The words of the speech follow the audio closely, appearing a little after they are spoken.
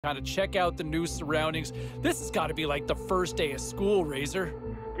kind of check out the new surroundings. This has got to be like the first day of school, Razor.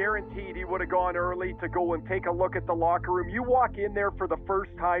 Guaranteed he would have gone early to go and take a look at the locker room. You walk in there for the first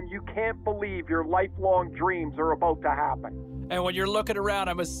time, you can't believe your lifelong dreams are about to happen. And when you're looking around,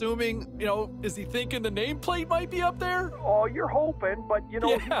 I'm assuming, is he thinking the nameplate might be up there? Oh, you're hoping, but, he's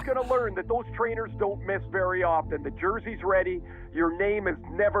going to learn that those trainers don't miss very often. The jersey's ready. Your name has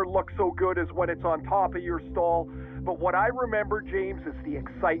never looked so good as when it's on top of your stall. But what I remember, James, is the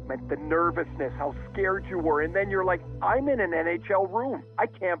excitement, the nervousness, how scared you were. And then you're like, I'm in an NHL room. I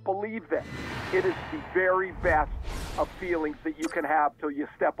can't believe this. It is the very best of feelings that you can have till you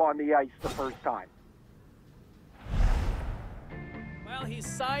step on the ice the first time. Well, he's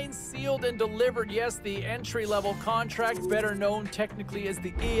signed, sealed, and delivered. Yes, the entry-level contract, better known technically as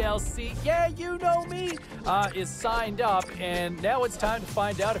the ELC. Yeah, you know me, is signed up, and now it's time to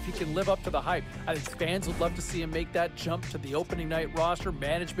find out if he can live up to the hype. I think fans would love to see him make that jump to the opening night roster.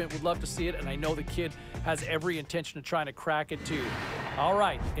 Management would love to see it, and I know the kid has every intention of trying to crack it too. All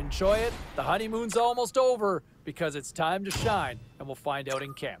right, enjoy it. The honeymoon's almost over because it's time to shine, and we'll find out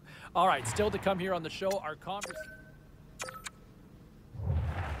in camp. All right, still to come here on the show, our conversation.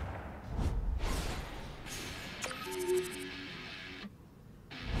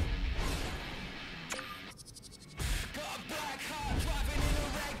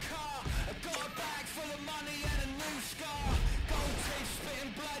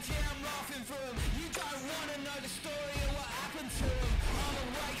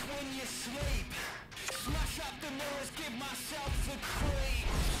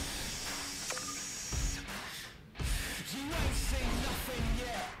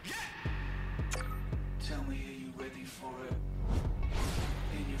 Tell me, are you ready for it?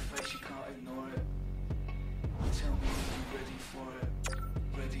 In your face, you can't ignore it. Tell me, are you ready for it?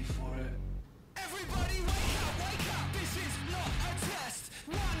 Ready for it? Everybody wake up, this is not a test.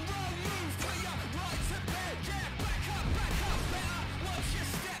 One wrong move, put you right to bed. Yeah, back up, better watch your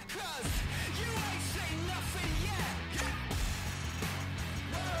step, cause you ain't seen nothing yet.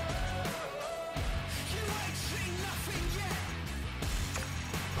 You ain't seen nothing yet.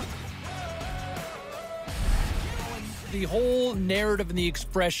 The whole narrative and the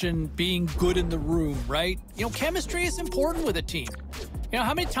expression being good in the room, right? Chemistry is important with a team.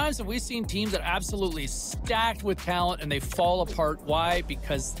 How many times have we seen teams that are absolutely stacked with talent and they fall apart? Why?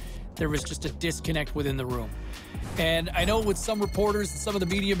 Because there was just a disconnect within the room. And I know with some reporters and some of the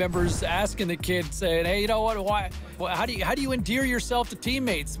media members asking the kid, saying, hey, you know what, why? Well, how do you endear yourself to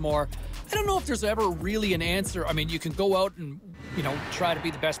teammates more? I don't know if there's ever really an answer. I mean, you can go out and, try to be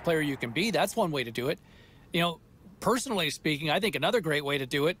the best player you can be. That's one way to do it. Personally speaking, I think another great way to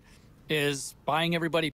do it is buying everybody